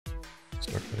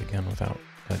Start that again without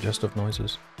digestive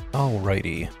noises.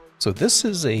 Alrighty. So this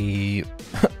is a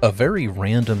very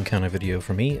random kind of video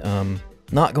for me.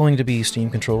 Not going to be Steam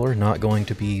controller, not going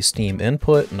to be Steam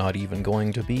input, not even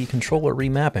going to be controller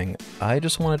remapping. I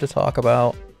just wanted to talk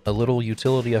about a little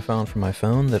utility I found for my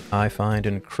phone that I find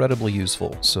incredibly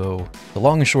useful. So the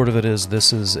long and short of it is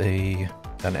this is an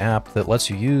app that lets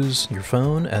you use your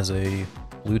phone as a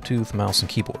Bluetooth mouse and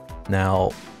keyboard.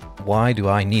 Now, why do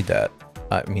I need that?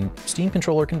 I mean, Steam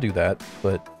controller can do that,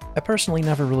 but I personally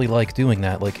never really like doing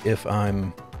that. Like if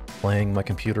I'm playing my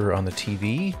computer on the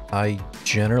TV, I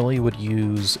generally would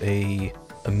use a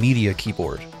media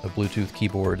keyboard, a Bluetooth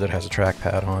keyboard that has a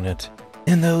trackpad on it.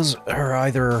 And those are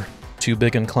either too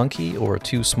big and clunky or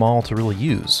too small to really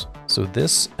use. So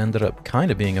this ended up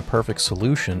kind of being a perfect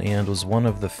solution and was one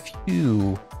of the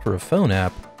few for a phone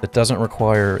app that doesn't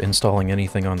require installing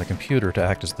anything on the computer to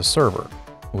act as the server,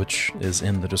 which is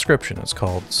in the description. It's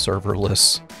called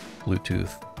Serverless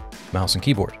Bluetooth mouse and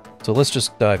keyboard. So let's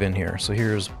just dive in here. So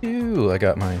here's, I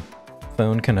got my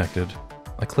phone connected.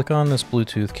 I click on this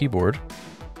Bluetooth keyboard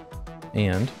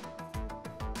and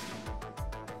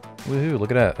woohoo, look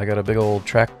at that. I got a big old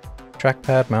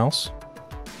trackpad mouse.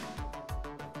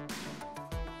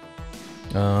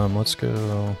 Let's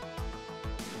go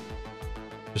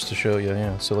just to show you,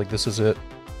 yeah. So like this is it.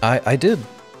 I did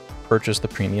purchase the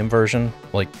premium version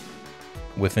like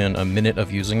within a minute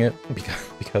of using it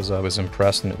because I was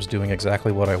impressed and it was doing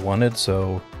exactly what I wanted.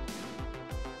 So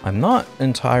I'm not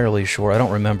entirely sure. I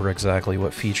don't remember exactly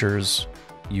what features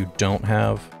you don't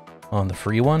have on the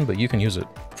free one, but you can use it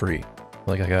free.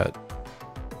 Like I got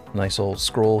a nice old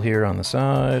scroll here on the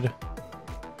side.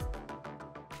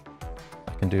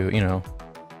 I can do, you know,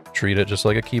 treat it just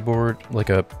like a keyboard, like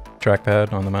a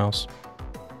trackpad on the mouse.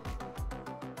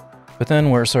 But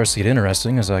then where it starts to get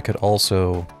interesting is I could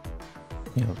also,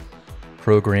 you know,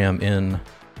 program in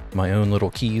my own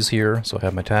little keys here. So I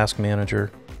have my task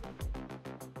manager.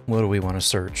 What do we want to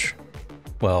search?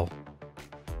 Well,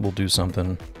 we'll do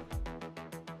something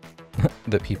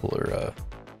that people are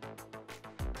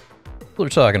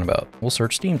talking about. We'll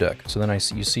search Steam Deck. So then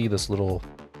you see this little,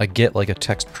 I get like a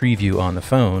text preview on the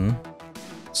phone,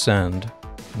 send,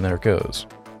 and there it goes.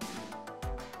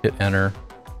 Hit enter,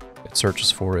 it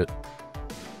searches for it.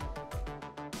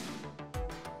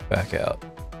 Back out.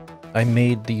 I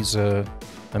made these, I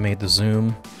made the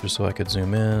zoom just so I could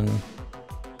zoom in,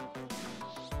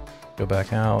 go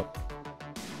back out.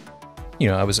 You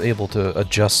know, I was able to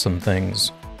adjust some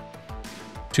things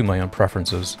to my own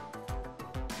preferences.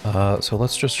 So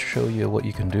let's just show you what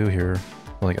you can do here.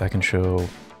 Like I can show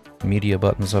media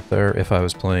buttons up there if I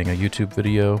was playing a YouTube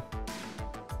video.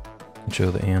 I can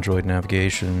show the Android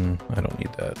navigation. I don't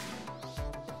need that.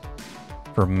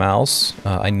 For mouse,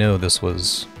 I know this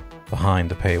was behind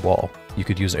the paywall. You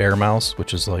could use Air Mouse,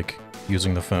 which is like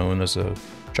using the phone as a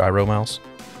gyro mouse,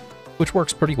 which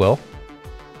works pretty well.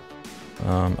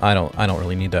 I don't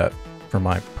really need that for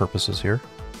my purposes here.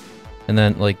 And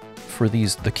then like for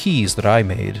the keys that I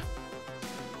made,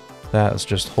 that's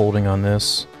just holding on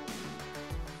this,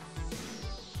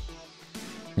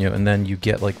 you know, and then you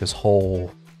get like this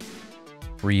whole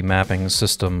remapping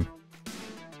system.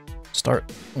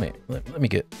 Wait, let me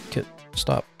get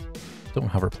stop. Don't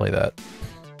hover play that.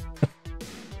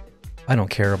 I don't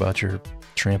care about your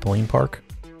trampoline park.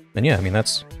 And yeah, I mean,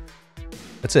 that's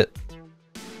it.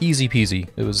 Easy peasy.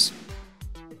 It was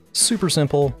super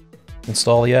simple.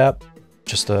 Install the app,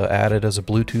 just add it as a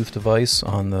Bluetooth device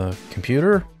on the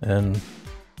computer, and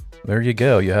there you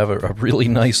go. You have a really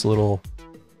nice little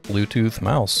Bluetooth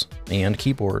mouse and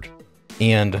keyboard.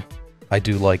 And I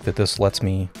do like that this lets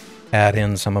me add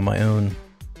in some of my own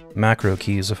macro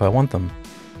keys if I want them.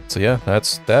 So yeah,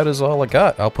 that is all I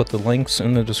got. I'll put the links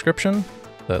in the description.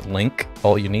 That link,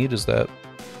 all you need is that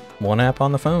one app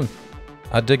on the phone.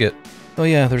 I dig it. Oh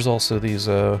yeah, there's also these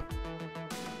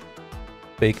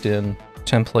baked in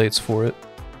templates for it.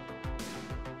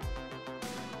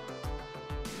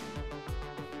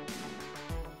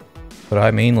 But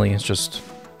I mainly just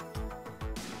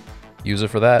use it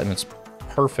for that, and it's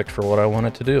perfect for what I want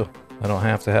it to do. I don't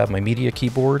have to have my media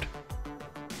keyboard.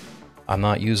 I'm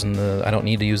not using I don't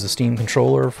need to use the Steam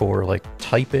controller for like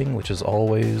typing, which is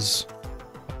always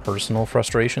a personal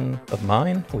frustration of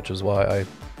mine, which is why I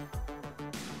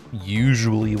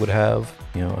usually would have,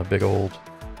 you know, a big old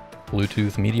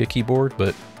Bluetooth media keyboard,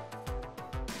 but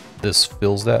this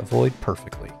fills that void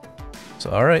perfectly.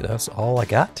 So alright, that's all I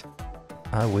got.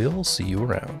 I will see you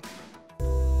around.